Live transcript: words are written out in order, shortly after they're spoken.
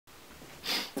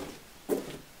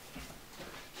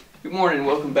Good morning,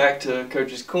 welcome back to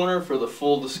Coach's Corner for the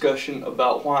full discussion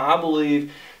about why I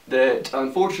believe that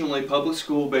unfortunately public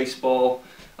school baseball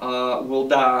will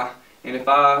die, and if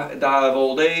I die of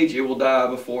old age, it will die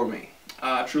before me.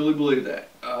 I truly believe that.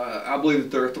 I believe that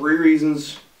there are three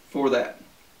reasons for that.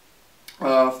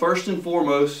 First and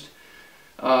foremost,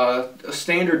 a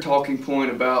standard talking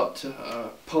point about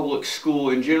public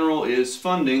school in general is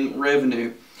funding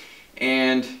revenue,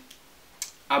 and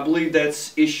I believe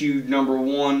that's issue number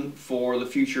one for the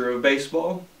future of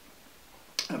baseball.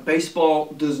 Baseball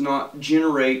does not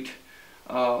generate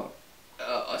a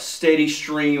steady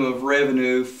stream of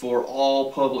revenue for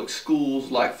all public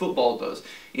schools like football does.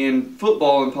 In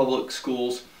football in public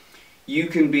schools, you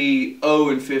can be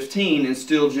 0-15 and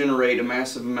still generate a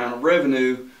massive amount of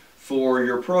revenue for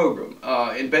your program.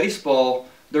 In baseball,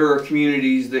 there are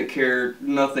communities that care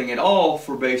nothing at all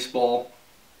for baseball,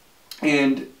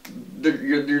 and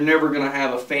you're never going to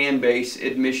have a fan base,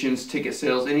 admissions, ticket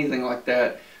sales, anything like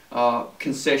that,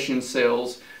 concession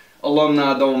sales,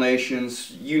 alumni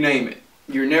donations, you name it.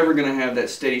 You're never going to have that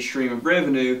steady stream of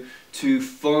revenue to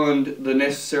fund the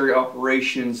necessary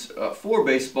operations for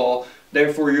baseball.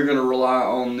 Therefore, you're going to rely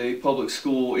on the public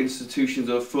school institutions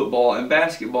of football and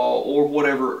basketball, or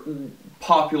whatever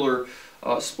popular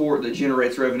sport that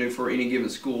generates revenue for any given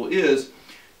school is,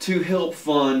 to help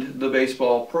fund the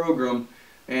baseball program.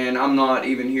 And I'm not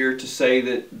even here to say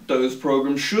that those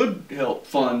programs should help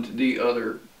fund the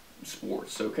other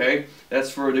sports, okay?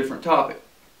 That's for a different topic.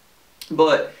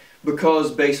 But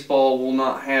because baseball will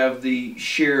not have the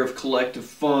share of collective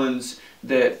funds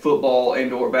that football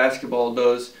and or basketball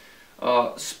does,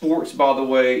 sports, by the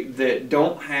way, that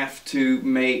don't have to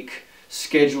make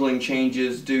scheduling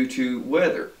changes due to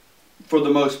weather, for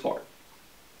the most part,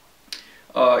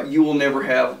 you will never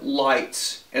have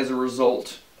lights as a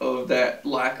result of that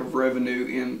lack of revenue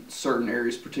in certain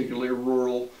areas, particularly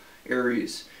rural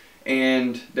areas.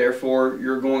 And therefore,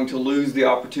 you're going to lose the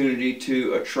opportunity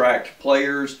to attract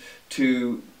players,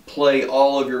 to play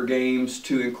all of your games,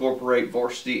 to incorporate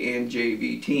varsity and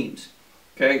JV teams.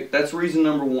 Okay, that's reason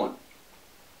number one.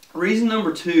 Reason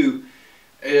number two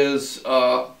is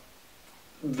the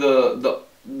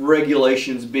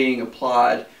regulations being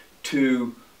applied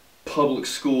to public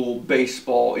school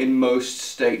baseball in most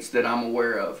states that I'm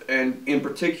aware of, and in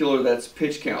particular that's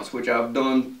pitch counts, which I've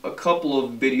done a couple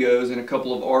of videos and a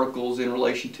couple of articles in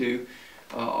relation to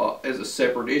as a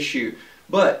separate issue.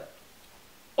 But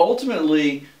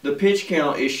ultimately, the pitch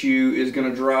count issue is going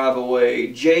to drive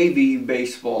away JV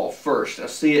baseball first. I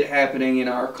see it happening in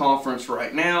our conference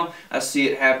right now. I see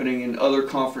it happening in other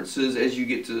conferences as you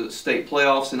get to state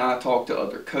playoffs, and I talk to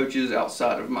other coaches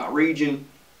outside of my region.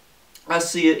 I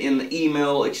see it in the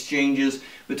email exchanges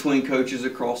between coaches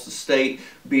across the state,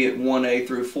 be it 1A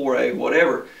through 4A,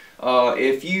 whatever.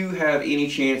 If you have any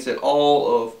chance at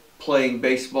all of playing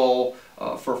baseball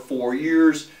for 4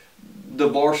 years, the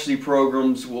varsity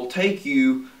programs will take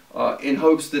you in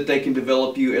hopes that they can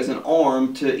develop you as an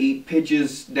arm to eat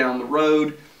pitches down the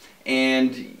road,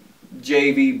 and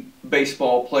JV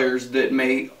baseball players that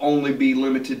may only be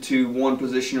limited to one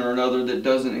position or another that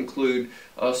doesn't include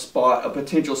a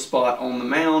potential spot on the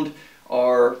mound,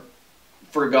 are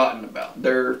forgotten about.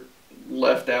 They're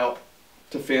left out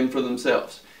to fend for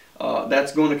themselves.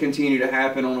 That's going to continue to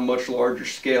happen on a much larger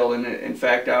scale, and in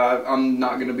fact, I'm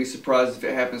not going to be surprised if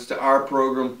it happens to our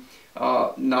program.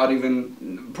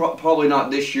 Probably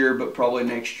not this year, but probably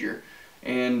next year.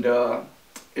 And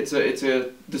it's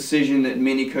a decision that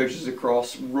many coaches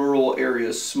across rural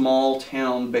areas, small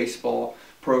town baseball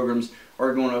programs,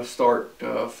 are going to start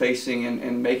facing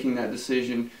and making that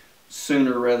decision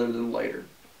sooner rather than later.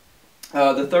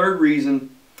 The third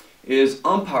reason is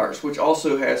umpires, which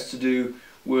also has to do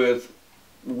with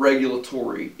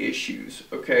regulatory issues.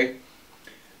 Okay,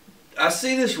 I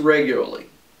see this regularly.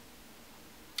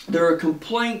 There are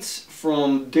complaints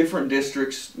from different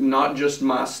districts, not just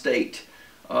my state,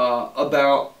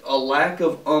 about a lack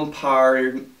of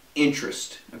umpire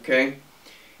interest, okay,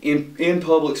 in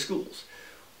public schools.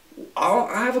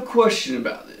 I have a question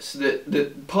about this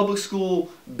that public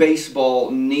school baseball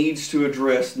needs to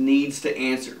address, needs to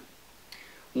answer.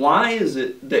 Why is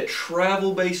it that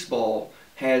travel baseball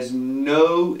has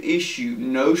no issue,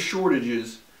 no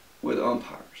shortages with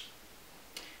umpires?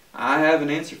 I have an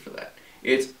answer for that.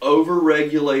 It's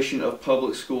over-regulation of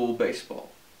public school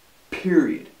baseball,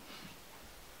 period.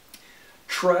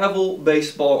 Travel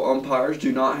baseball umpires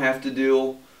do not have to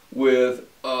deal with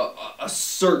a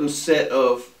certain set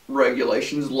of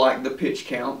regulations like the pitch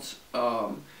counts.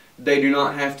 They do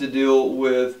not have to deal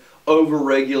with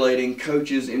over-regulating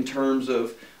coaches in terms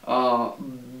of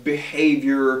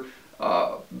behavior,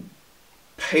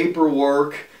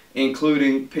 paperwork,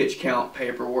 including pitch count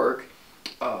paperwork,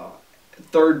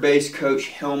 third base coach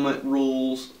helmet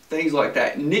rules, things like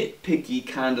that. Nitpicky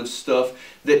kind of stuff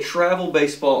that travel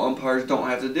baseball umpires don't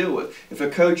have to deal with. If a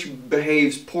coach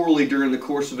behaves poorly during the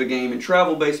course of a game in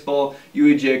travel baseball, you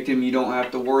eject him. You don't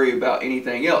have to worry about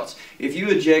anything else. If you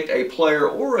eject a player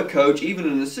or a coach, even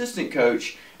an assistant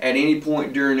coach, at any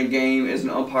point during a game as an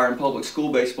umpire in public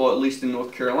school baseball, at least in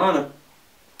North Carolina,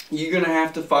 you're going to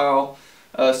have to file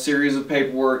a series of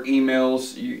paperwork,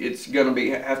 emails. It's going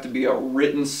to have to be a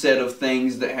written set of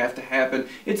things that have to happen.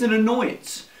 It's an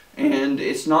annoyance. And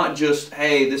it's not just,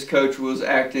 hey, this coach was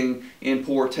acting in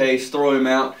poor taste, throw him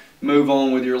out, move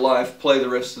on with your life, play the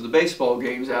rest of the baseball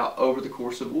games out over the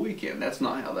course of a weekend. That's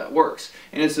not how that works.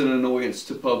 And it's an annoyance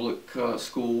to public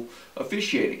school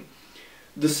officiating.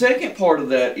 The second part of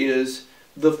that is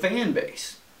the fan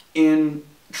base. In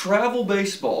travel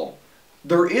baseball,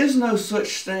 there is no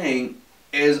such thing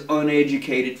as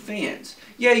uneducated fans.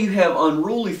 Yeah, you have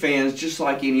unruly fans just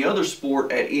like any other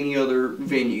sport at any other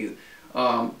venue.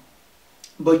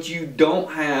 But you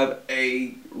don't have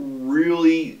a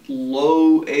really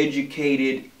low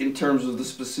educated, in terms of the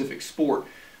specific sport,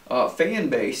 fan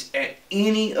base at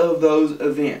any of those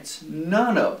events.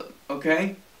 None of them,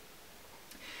 okay?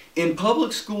 In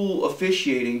public school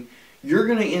officiating, you're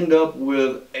going to end up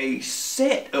with a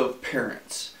set of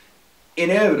parents,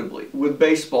 inevitably, with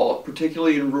baseball,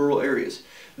 particularly in rural areas,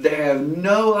 that have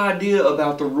no idea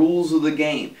about the rules of the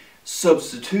game.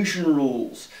 Substitution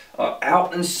rules,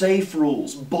 out and safe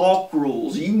rules, balk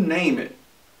rules, you name it.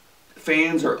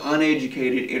 Fans are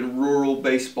uneducated in rural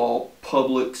baseball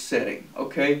public setting,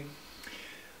 okay?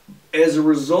 As a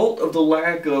result of the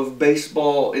lack of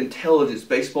baseball intelligence,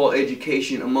 baseball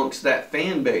education amongst that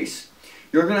fan base,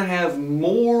 you're going to have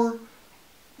more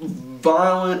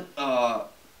violent,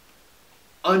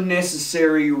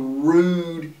 unnecessary,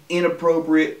 rude,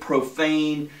 inappropriate,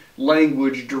 profane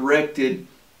language directed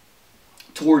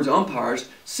towards umpires,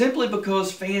 simply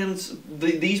because fans,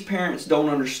 these parents don't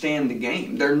understand the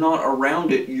game. They're not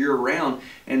around it year-round,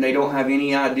 and they don't have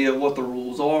any idea what the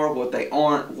rules are, what they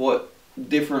aren't, what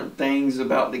different things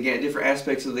about the game, different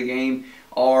aspects of the game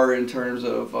are in terms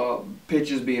of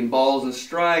pitches being balls and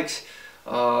strikes,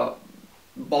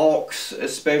 balks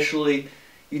especially.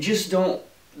 You just don't,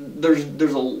 there's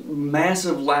a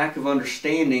massive lack of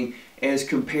understanding as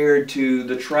compared to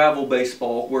the travel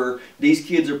baseball, where these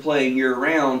kids are playing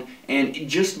year-round, and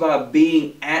just by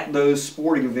being at those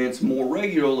sporting events more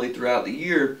regularly throughout the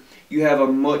year, you have a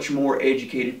much more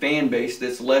educated fan base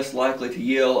that's less likely to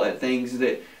yell at things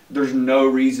that there's no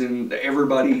reason that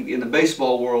everybody in the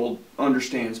baseball world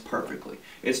understands perfectly.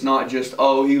 It's not just,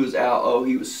 oh, he was out, oh,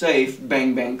 he was safe,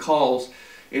 bang, bang calls.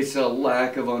 It's a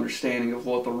lack of understanding of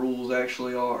what the rules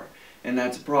actually are, and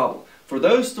that's a problem. For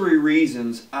those three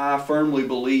reasons, I firmly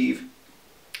believe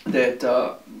that,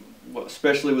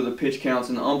 especially with the pitch counts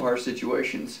and the umpire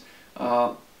situations,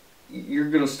 you're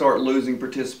going to start losing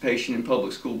participation in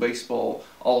public school baseball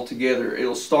altogether.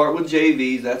 It'll start with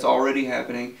JVs, that's already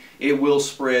happening. It will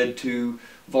spread to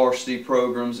varsity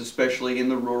programs, especially in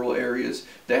the rural areas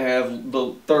that have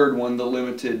the third one, the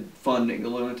limited funding, the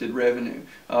limited revenue.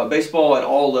 Baseball at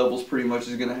all levels pretty much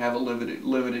is going to have a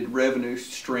limited revenue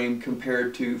stream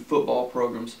compared to football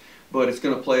programs, but it's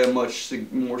going to play a much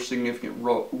more significant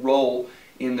role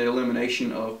in the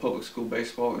elimination of public school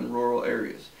baseball in rural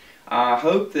areas. I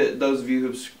hope that those of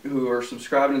you who are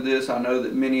subscribing to this, I know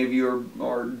that many of you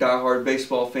are diehard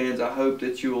baseball fans, I hope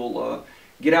that you'll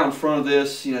get out in front of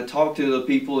this, talk to the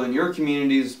people in your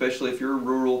communities, especially if you're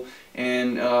rural,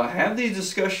 and have these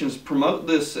discussions. Promote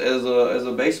this as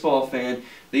a baseball fan.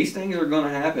 These things are going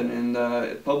to happen,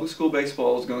 and public school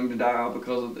baseball is going to die out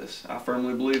because of this. I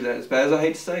firmly believe that. As bad as I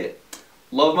hate to say it.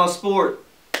 Love my sport.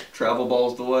 Travel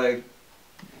ball's the way.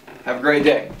 Have a great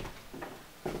day.